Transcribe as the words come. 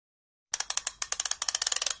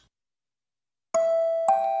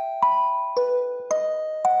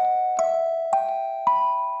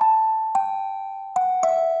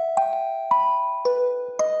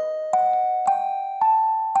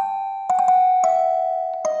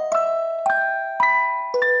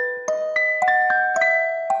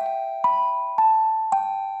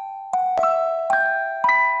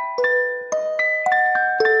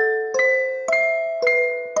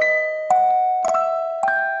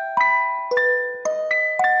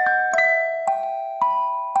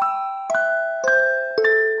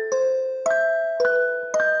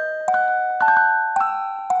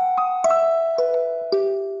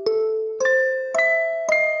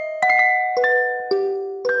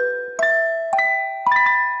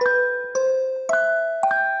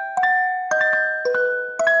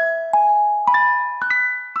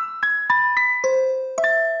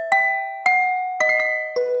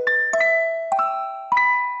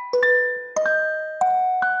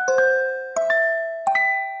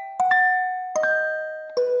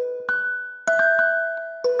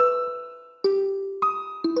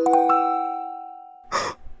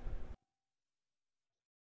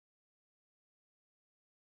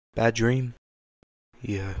Bad dream?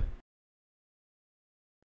 Yeah.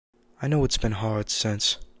 I know it's been hard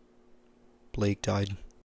since Blake died.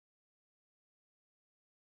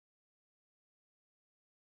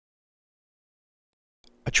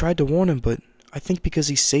 I tried to warn him, but I think because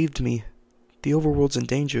he saved me, the overworld's in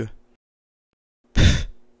danger.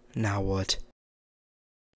 Now what?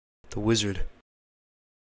 The wizard.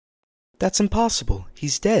 That's impossible.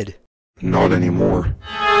 He's dead. Not anymore.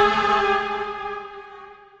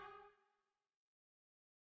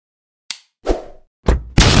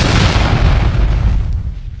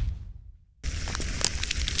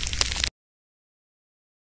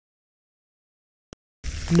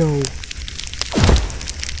 No.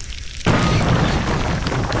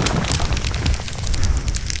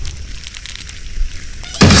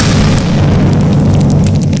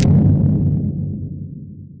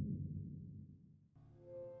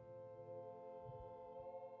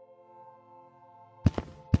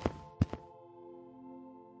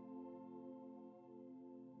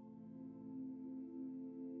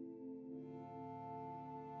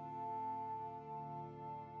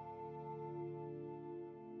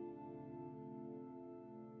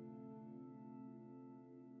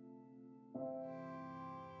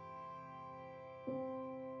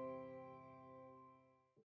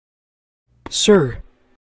 Sir.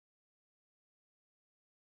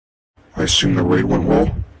 I assume the raid went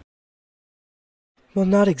well? Well,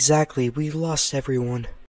 not exactly. We lost everyone.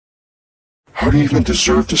 How do you even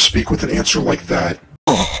deserve to speak with an answer like that?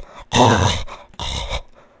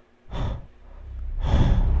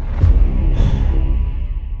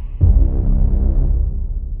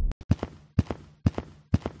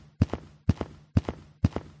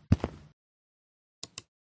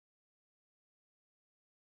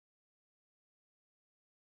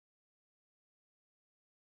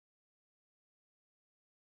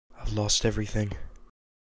 I've lost everything.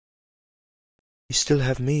 You still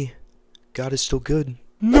have me. God is still good.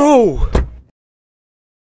 No!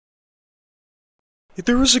 If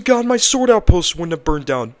there was a God, my sword outpost wouldn't have burned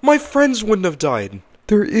down. My friends wouldn't have died.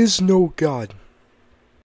 There is no God.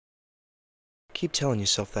 Keep telling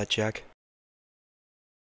yourself that, Jack.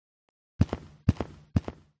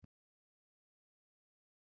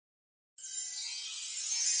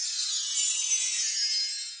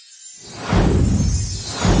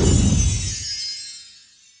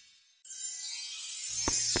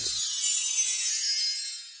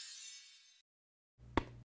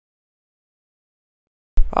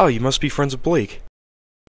 Oh, you must be friends with Blake.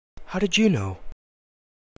 How did you know?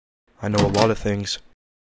 I know a lot of things.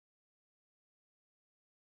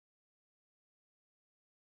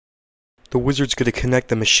 The wizard's gonna connect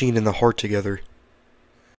the machine and the heart together.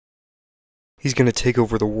 He's gonna take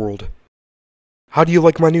over the world. How do you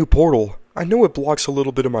like my new portal? I know it blocks a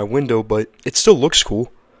little bit of my window, but it still looks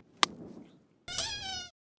cool.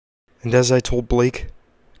 And as I told Blake,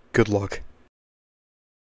 good luck.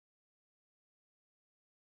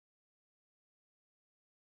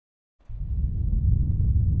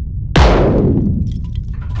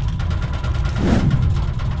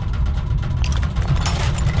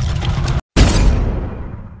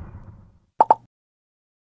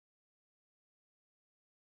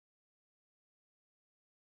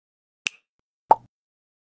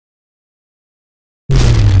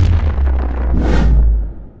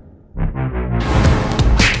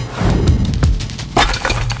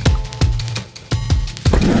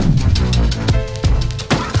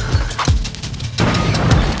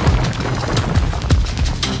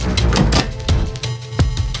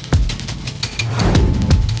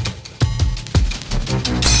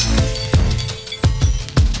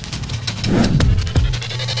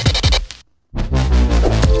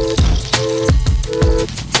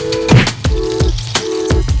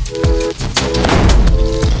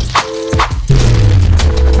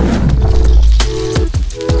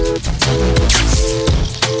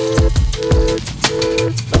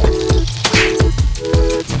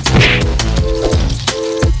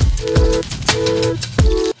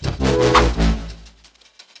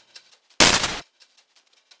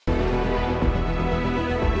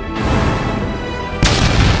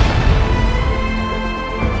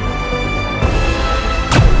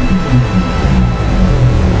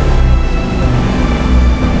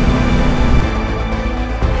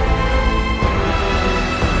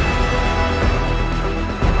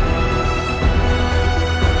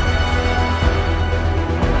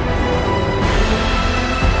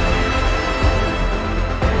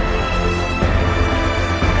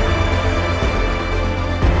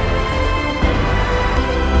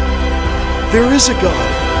 There is a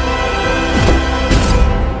God.